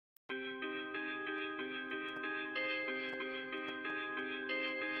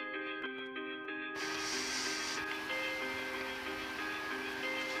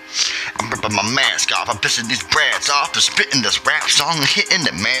I'm ripping my mask off, I'm pissing these brats off, I'm spitting this rap song and hitting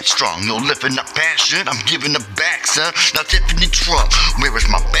it mad strong. You're lifting up passion, I'm giving it back, son. Now Tiffany Trump, where is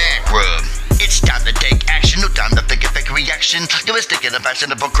my back rub? It's time to take action, no time to fake a fake reaction. You're mistaken a fashion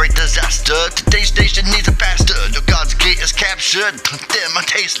of a great disaster. Today's station needs a pastor. Your God's gate is captured. Damn, a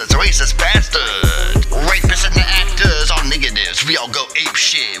tasteless, racist bastard. Rapists and the actors, all negatives. We all go ape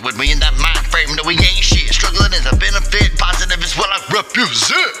shit. With me in that mind frame, no we ain't shit. Struggling is a benefit, positive is what I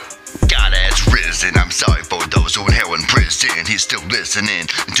represent. God has risen, I'm sorry for those who in hell in prison. He's still listening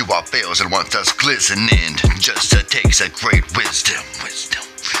to our fails and wants us glistening. Just takes a great wisdom.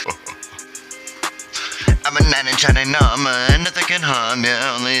 I'm a 9 inch shining armor, nothing can harm you.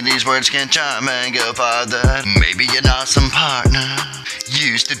 Only these words can charm and go farther. Maybe an awesome partner.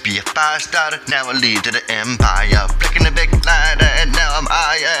 Used to be a fire starter, now I lead to the empire. Flicking a big lighter, and now I'm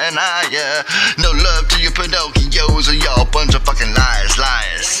higher and higher. No love to you Pinocchios, or y'all bunch of fucking liars.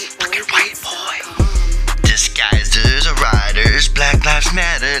 Fucking white boy. Disguisers or riders, Black Lives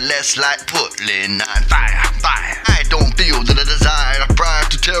Matter, let's light Portland on fire. I don't feel the desire to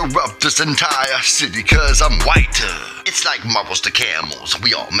pride to tear up this entire city, cause I'm whiter. It's like marbles to camels,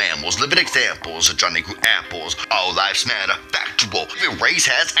 we all mammals, living examples of Johnny Grew apples. All lives matter, factual. Every race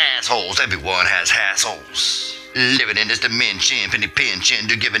has assholes, everyone has hassles. Living in this dimension, penny pinching,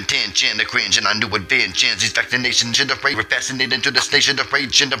 to give attention to cringing on new inventions. These vaccinations should afraid, we're fascinating to this nation, of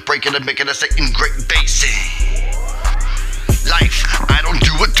rage and breaking and making us in great basin. Life, I don't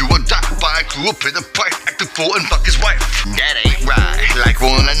do it, do or die. I grew up in the pipe, acting full and fuck his wife. That ain't right, like 1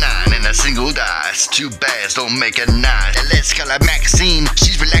 and 9 in a single dice. 2 bads don't make a 9. And let's call her Maxine,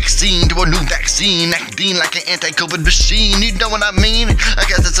 she's relaxing to a new vaccine. Acting like an anti-COVID machine, you know what I mean? I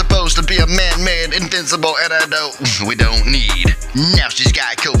guess it's supposed to be a man-made, invincible antidote we don't need. Now she's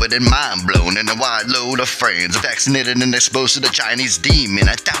got COVID and mind blown, and a wide load of friends vaccinated and exposed to the Chinese demon.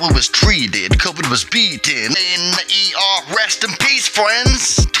 I thought we was treated, COVID was beaten. In the ER, rest in peace,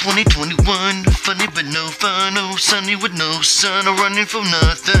 friends. 2021, funny but no fun. Oh, sunny with no sun, running for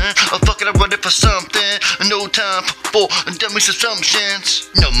nothing. Oh, fuck it, I'm running for something. No time for dummies assumptions.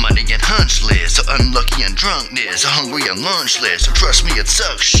 No money and hunchless, so unlucky and drunkness, hungry and lunchless. So trust me, it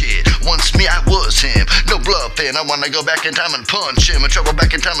sucks shit. Once me, I was him. No bluffing, I wanna go back in time and punch him, and travel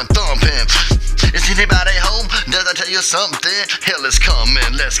back in time and thump him. Is anybody home? Does I tell you something? Hell is coming,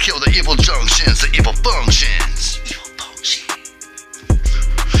 let's kill the evil junctions, the evil functions.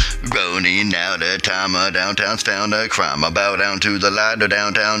 Rolling out of time, downtown's found a crime. I bow down to the light,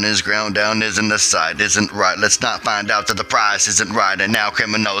 downtown is ground down, isn't the sight, isn't right. Let's not find out that the price isn't right. And now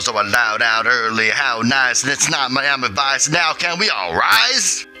criminals are allowed out early, how nice. And it's not Miami Vice, now can we all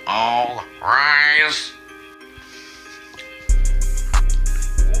rise? All rise.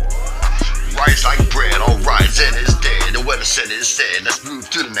 Rise like bread, all rise and it's dead. The weather said is said. Let's move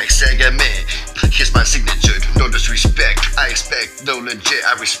to the next segment. Here's my signature, no disrespect. I expect, no legit.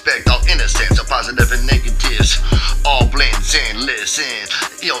 I respect all innocence, all positive and negatives. All blends in, listen.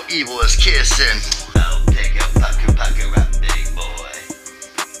 Yo, evil is kissing. I'll take a pucker up, big boy.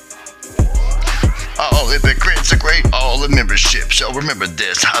 All immigrants are great, all the membership. So remember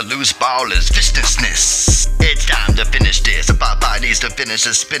this, how loose ball is viciousness. It's time to finish this. Popeye needs to finish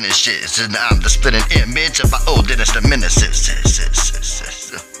his finishes. And I'm the splitting image of my old Dennis Menaces.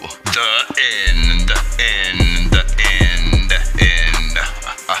 The end, the end, the end, the end.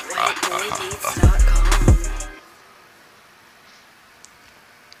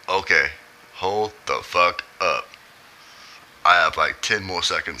 Okay, hold the fuck up. I have like 10 more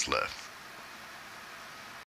seconds left.